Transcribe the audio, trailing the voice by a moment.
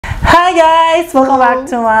Hi guys, welcome back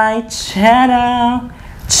to my channel.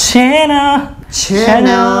 Can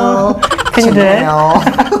you do it?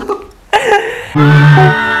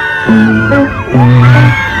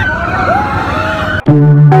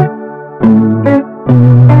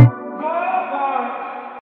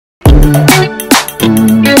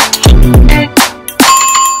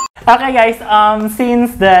 Okay guys,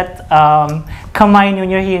 since that Khmer New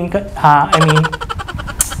Year here in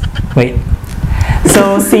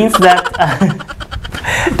so since that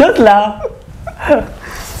don't laugh.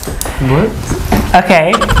 What?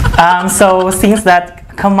 Okay, so since that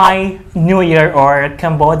Khmer New Year or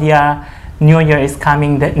Cambodia New Year is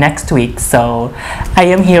coming next week, so I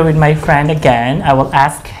am here with my friend again. I will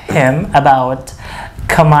ask him about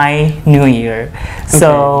Khmer New Year.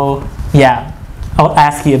 So yeah, I'll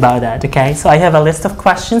ask you about that. Okay, so I have a list of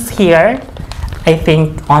questions here. I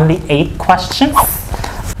think only 8 questions.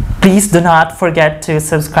 Please do not forget to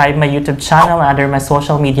subscribe my YouTube channel under my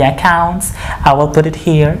social media accounts. I will put it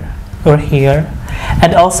here or here.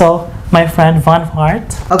 And also my friend Von Hart.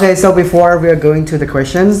 Okay, so before we are going to the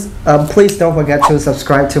questions, please don't forget to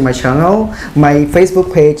subscribe to my channel, my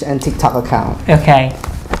Facebook page and TikTok account. Okay,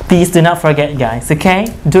 please do not forget guys, okay?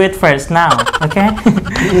 Do it first now, okay?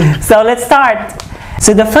 So let's start.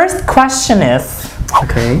 So the first question is,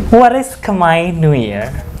 okay, what is Khmer New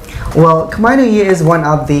Year? Well, Khmer New Year is one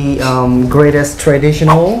of the greatest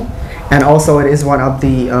traditional, and also it is one of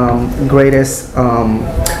the greatest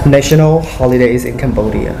national holidays in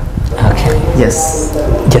Cambodia. Okay. Yes.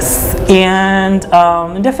 Yes. And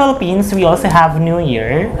in the Philippines, we also have New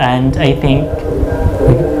Year, and I think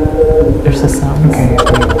there's a sound. Okay.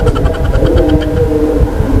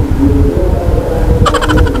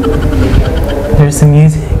 There's a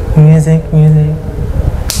music.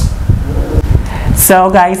 So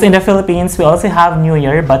guys, in the Philippines, we also have New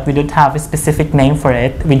Year, but we don't have a specific name for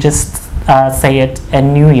it. We just say it a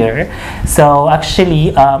New Year. So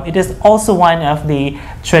actually, it is also one of the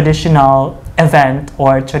traditional event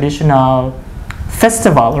or traditional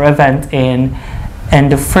festival or event in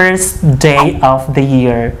the first day of the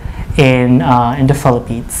year in the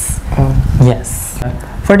Philippines. Yes.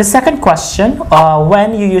 For the second question,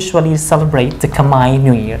 when you usually celebrate the Khmer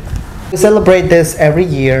New Year? We celebrate this every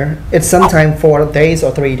year. It's sometimes 4 days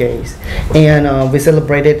or 3 days, and we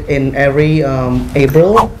celebrate it in every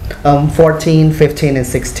April, 14, 15, and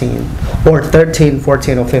 16, or 13,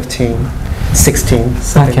 14, or 15, 16.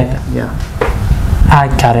 Okay. Like that. Yeah. I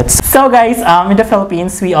got it. So guys, in the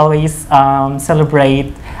Philippines, we always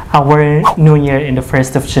celebrate our New Year in the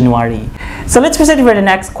 1st of January. So let's proceed with the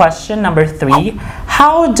next question, number 3.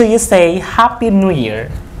 How do you say Happy New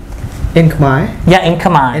Year? In Khmer? Yeah, in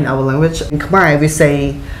Khmer. In our language, in Khmer, we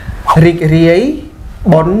say Rik Riei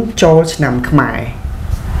Bon Chol Chnam Khmer.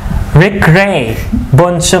 Rik Ray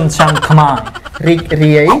Bon Chum Cham Khmer. Rik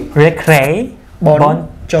Riei Bon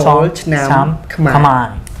Chol Chnam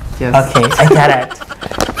Khmer. Yes. Okay, I get it.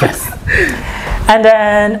 Yes. And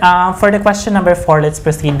then for the question number 4, let's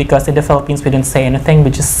proceed, because in the Philippines we don't say anything. We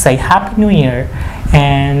just say Happy New Year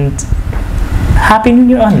and Happy New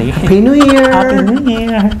Year only. Happy New Year. Happy New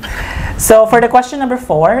Year. So for the question number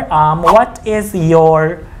 4, what is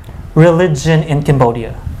your religion in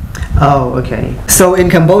Cambodia? Oh, okay. So in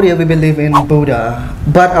Cambodia we believe in Buddha,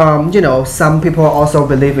 but you know, some people also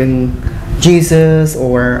believe in Jesus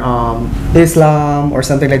or Islam or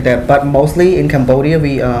something like that. But mostly in Cambodia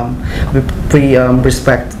we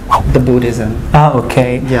respect the Buddhism. Oh,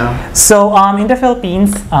 okay. Yeah. So in the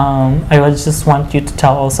Philippines, I would just want you to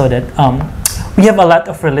tell also that we have a lot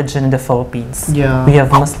of religion in the Philippines. Yeah. We have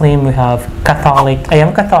Muslim, we have Catholic. I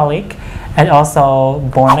am Catholic, and also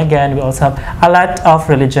born again. We also have a lot of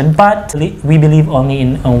religion, but we believe only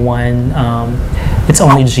in one. It's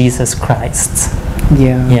only Jesus Christ.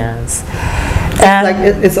 Yeah. Yes. And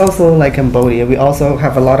It's also like Cambodia. We also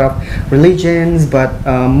have a lot of religions, but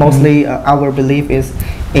mostly our belief is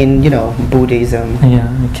in Buddhism. Yeah.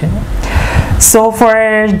 Okay. So for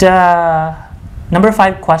the number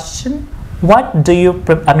 5 question, what are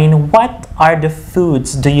the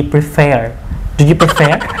foods do you prefer?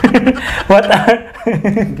 What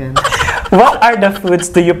are the foods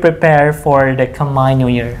do you prepare for the Khmer New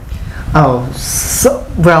Year? Oh, so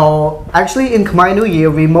well, actually in Khmer New Year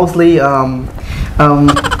we mostly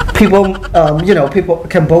people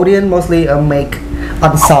Cambodian mostly make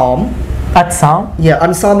ansam. Ansam? Yeah,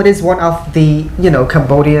 ansam, it is one of the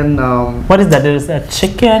Cambodian. What is that? There's a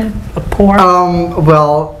chicken, a pork.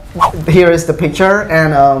 Well, here is the picture,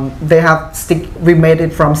 and they have we made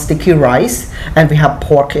it from sticky rice, and we have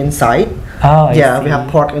pork inside. Oh, I yeah, see. we have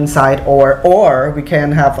pork inside, or we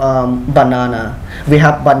can have banana. We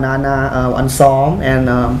have banana ansam and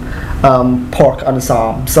pork on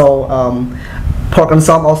som. So pork on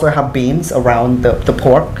som also have beans around the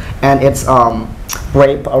pork, and it's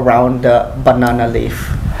wrapped around the banana leaf.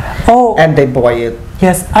 Oh, And they boil it.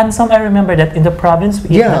 yes, and some I remember that in the province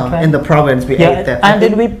we eat that, Yeah, right? in the province we ate that. And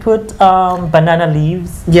then we put banana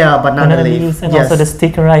leaves. Yeah, banana leaf. And Yes. also the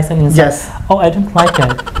sticky rice and inside. Yes. Oh, I don't like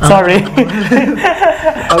it. Sorry.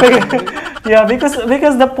 Okay. Yeah,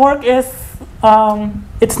 because the pork is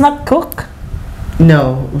it's not cooked.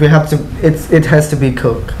 No, we have to. It has to be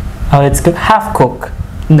cooked. Oh, it's cooked, half cooked.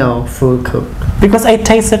 No, full cooked. Because I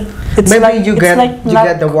taste it. It's Maybe like, you it's get like you not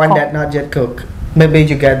get the one cooked. that not yet cooked. Maybe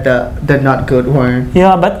you get the not good one.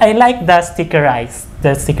 Yeah, but I like the sticky rice.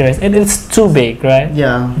 The sticky rice. It's too big, right?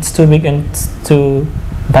 Yeah. It's too big and it's too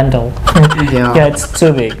bundle. Yeah. Yeah, it's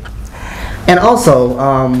too big. And also,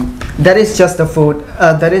 that is just the food.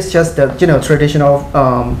 That is just the traditional.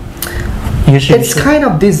 Usually, It's kind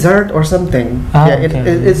of dessert or something. Ah, Yeah, okay.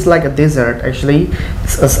 it's like a dessert actually,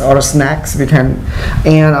 or snacks we can,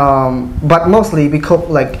 and but mostly we cook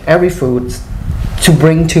like every food to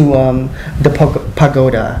bring to the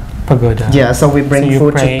pagoda. pagoda. Yeah, so we bring So you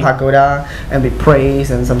food pray. to pagoda and we praise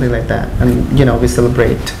and something like that, and we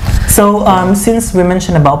celebrate. So since we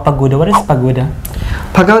mentioned about pagoda, what is pagoda?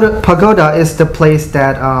 Pagoda is the place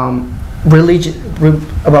that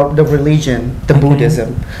about the religion, the Okay.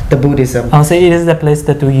 Buddhism. So it is the place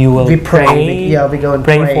that you will We pray. Yeah, we go and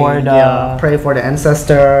pray for the pray for the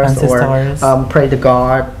ancestors, ancestors. or pray to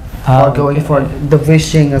God, or going okay. for the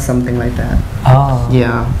wishing or something like that. Oh.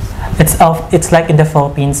 Yeah. It's like in the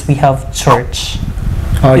Philippines we have church.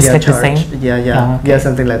 Oh Is yeah, that the church. same? Yeah, Ah, okay. yeah,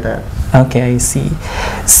 something like that. Okay, I see.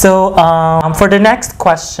 So for the next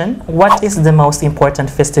question, what is the most important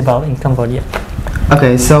festival in Cambodia?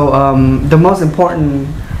 Okay, so the most important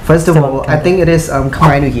festival, I think it is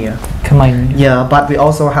Khmer New Year. Khmer. Yeah, but we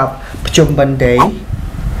also have Pchumban Day.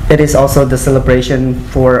 It is also the celebration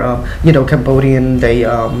for Cambodian. They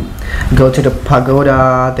go to the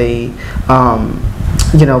pagoda. They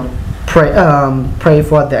pray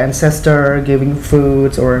for the ancestor, giving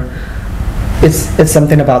foods, or it's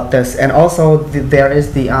something about this. And also there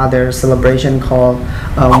is the other celebration called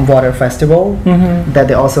Water Festival, Mm-hmm. that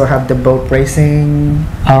they also have the boat racing.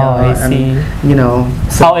 Oh, I and, see.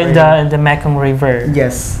 Oh, In the Mekong River.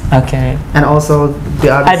 yes. Okay. And also the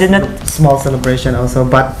other I did not- small celebration also,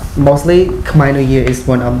 but mostly Khmer New Year is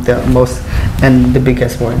one of the most and the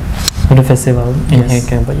biggest one. For the festival in Yes.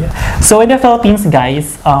 Cambodia. So in the Philippines,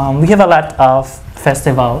 guys, we have a lot of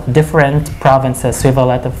festival, different provinces. We have a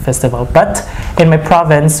lot of festival, but in my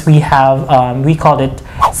province, we have we call it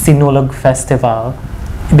Sinulog Festival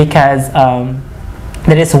because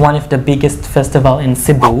that is one of the biggest festival in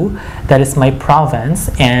Cebu. That is my province,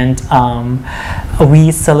 and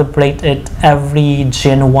we celebrate it every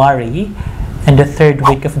January. In the third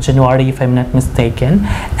week of January, if I'm not mistaken,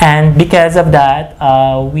 and because of that,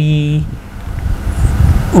 we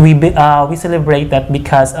celebrate that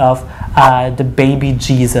because of the baby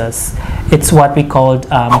Jesus. It's what we called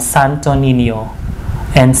Santo Niño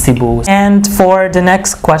in Cebu. And for the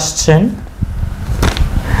next question,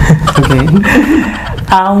 Okay.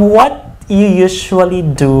 what you usually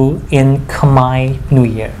do in Khmer New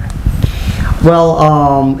Year?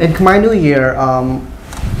 Well, in Khmer New Year,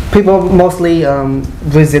 people mostly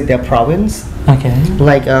visit their province. Okay.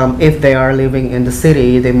 Like if they are living in the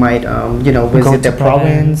city, they might visit to their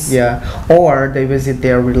province. Yeah, or they visit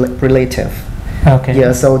their relative. Okay.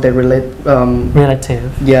 Yeah, so they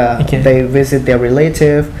Relative. Yeah, Okay. they visit their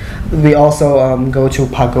relative. We also go to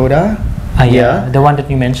pagoda. Yeah. The one that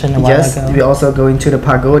you mentioned a while Yes, ago. we also go into the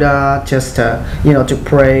pagoda just to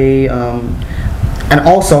pray. And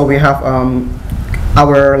also we have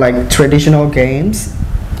our like traditional games.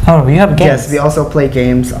 Oh, you have games. Yes, we also play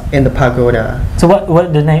games in the pagoda. So what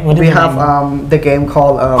the name? What is We the have name? the game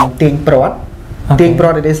called Ting Prot. Okay. Ting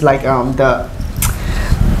Prot, it is like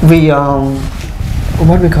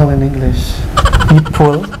what we call in English? You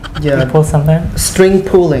pull. Yeah, You pull something. string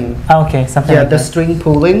pulling. Okay, something Yeah, like the that. string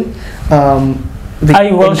pulling.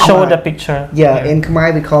 I will in show Khmer- the picture. Yeah, here. in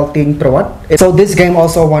Khmer we call Ting Prot. So this game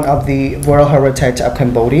also one of the World Heritage of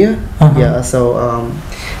Cambodia. Uh-huh. Yeah, so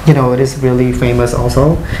it is really famous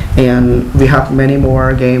also, and we have many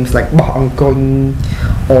more games like Bong Kong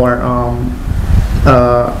or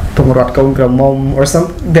Tumrot Kong Gramom or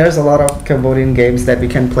some. There's a lot of Cambodian games that we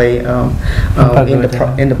can play in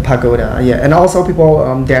the pagoda. Yeah, and also people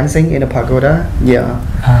dancing in the pagoda. Yeah,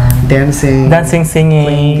 dancing, Dancing, singing.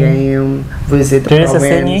 playing game, visit the There is a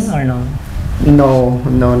province. singing or no? No,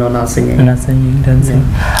 not singing. Not singing, dancing.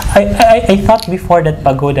 I thought before that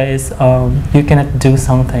pagoda is you cannot do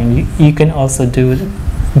something. You can also do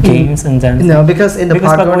games and dancing? No, because in the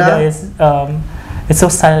because pagoda is it's so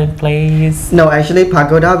silent place. no, actually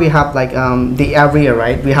pagoda we have like the area,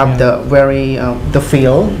 right? We have the very the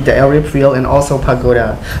field, the area field, and also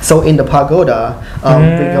pagoda. So in the pagoda,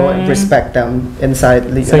 we go and respect them inside.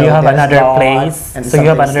 So you have there's another lot place. and So you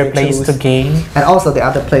have some another place to statues. game. And also the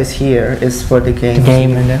other place here is for the game.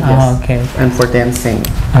 Game and then Yes. okay. And for dancing.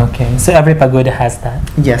 Okay. So every pagoda has that.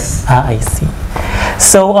 Yes. I see.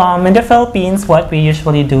 So in the Philippines, what we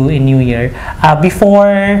usually do in New Year,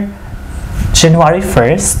 before January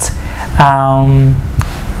 1st,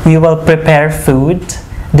 we will prepare food.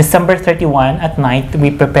 December 31 at night,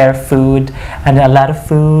 we prepare food and a lot of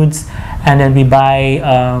foods, and then we buy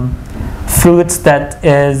fruits that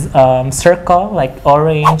is circle, like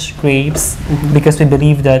orange, grapes, because we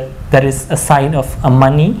believe that that is a sign of a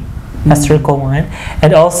money, a circle one.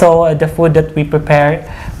 And also the food that we prepare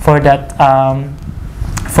for that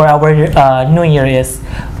for our New Year is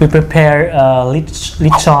we prepare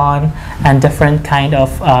lechon and different kind of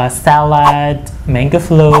salad, mango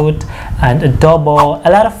float, and adobo. A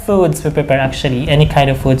lot of foods we prepare actually, any kind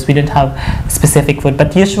of foods. We don't have specific food,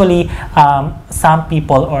 but usually some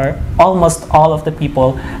people or almost all of the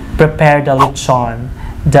people prepare the lechon,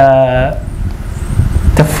 the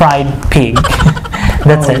fried pig.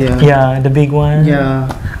 That's it. Yeah. Yeah, the big one. Yeah.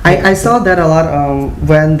 I saw that a lot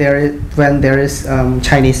when there is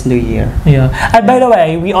Chinese New Year. Yeah. And by the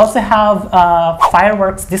way, we also have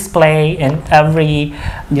fireworks display in every.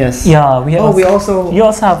 Yes. Yeah. We also. You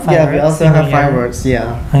also have fireworks. Yeah, we also in have New Year? fireworks.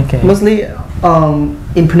 Yeah. Okay. Mostly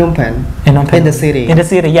in Phnom Penh. In the city. In the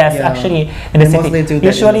city, yes. Yeah. Actually, in the They city. mostly do that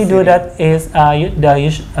Usually in the do city. that is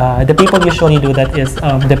the people usually do that is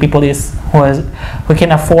the people is who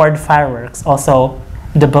can afford fireworks. Also,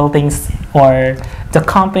 the buildings or the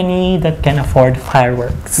company that can afford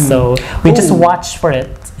fireworks. So we just watch for it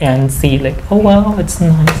and see like, oh wow, it's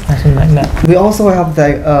nice, something like that. We also have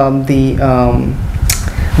the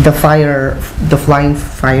fire, the flying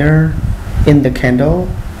fire in the candle.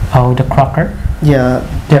 Oh, the cracker. Yeah,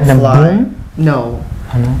 The fly. boom? No,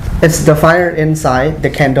 Oh, no. it's the fire inside, the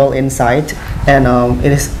candle inside, and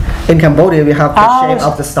it is in Cambodia. We have the Oh,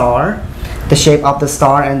 shape of the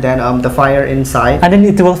star, and then the fire inside. And then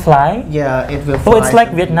it will fly. Yeah, it will fly. Oh, it's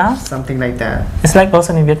like Vietnam? Something like that. It's like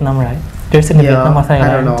also in Vietnam, right? There's in Vietnam or Thailand.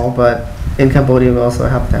 I don't know, but in Cambodia we also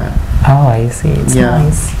have that. Oh, I see. It's Yeah.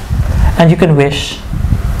 nice. And you can wish.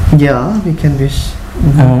 Yeah, we can wish.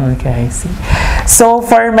 Oh, okay, I see. So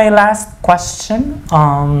for my last question,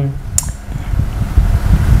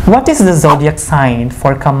 what is the zodiac sign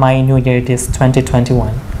for Khmer New Year this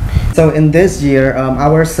 2021? So in this year,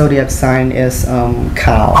 our zodiac sign is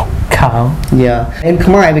cow. Cow. Yeah. In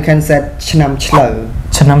Khmer we can say Chnam Chlo.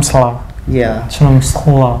 Chanam Slaw. Yeah. Chanam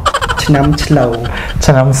Slaw. Chnam Chlo.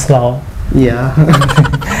 Chanam Slaw. Yeah.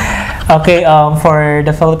 Okay, for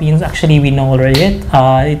the Philippines, actually we know already it.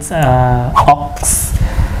 It's ox.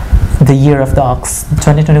 The year of the ox.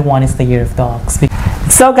 2021 is the year of the ox.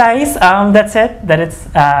 So guys, that's it. That is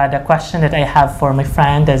the question that I have for my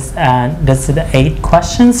friend. That's the 8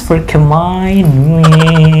 questions for Khmer New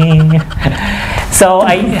Year. So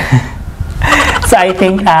I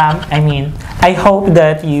think I hope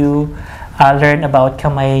that you learn about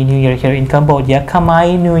Khmer New Year here in Cambodia.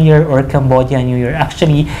 Khmer New Year or Cambodia New Year.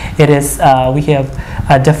 Actually, it is we have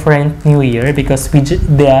a different New Year because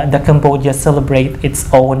the Cambodia celebrate its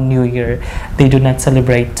own New Year. They do not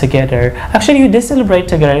celebrate together. Actually, they celebrate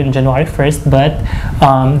together in January 1st, but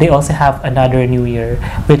they also have another New Year,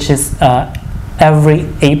 which is every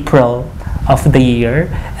April of the year,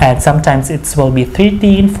 and sometimes it will be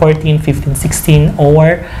 13, 14, 15, 16,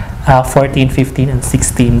 or 14, 15, and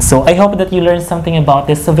 16. So I hope that you learned something about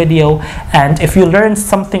this video, and if you learned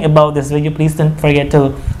something about this video, please don't forget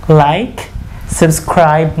to like,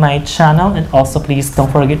 subscribe my channel, and also please don't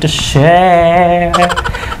forget to share.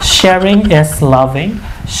 Sharing is loving,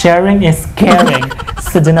 sharing is caring,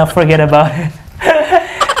 so do not forget about it.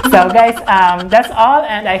 So guys, that's all,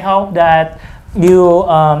 and I hope that you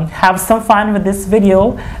have some fun with this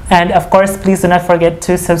video, and of course please do not forget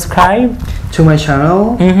to subscribe To my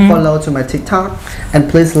channel, follow to my TikTok, and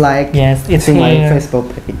please like it's to my here. Facebook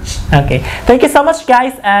page. Okay, thank you so much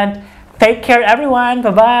guys, and take care everyone.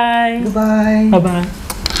 Bye bye. Goodbye. Bye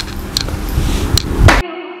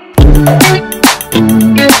bye.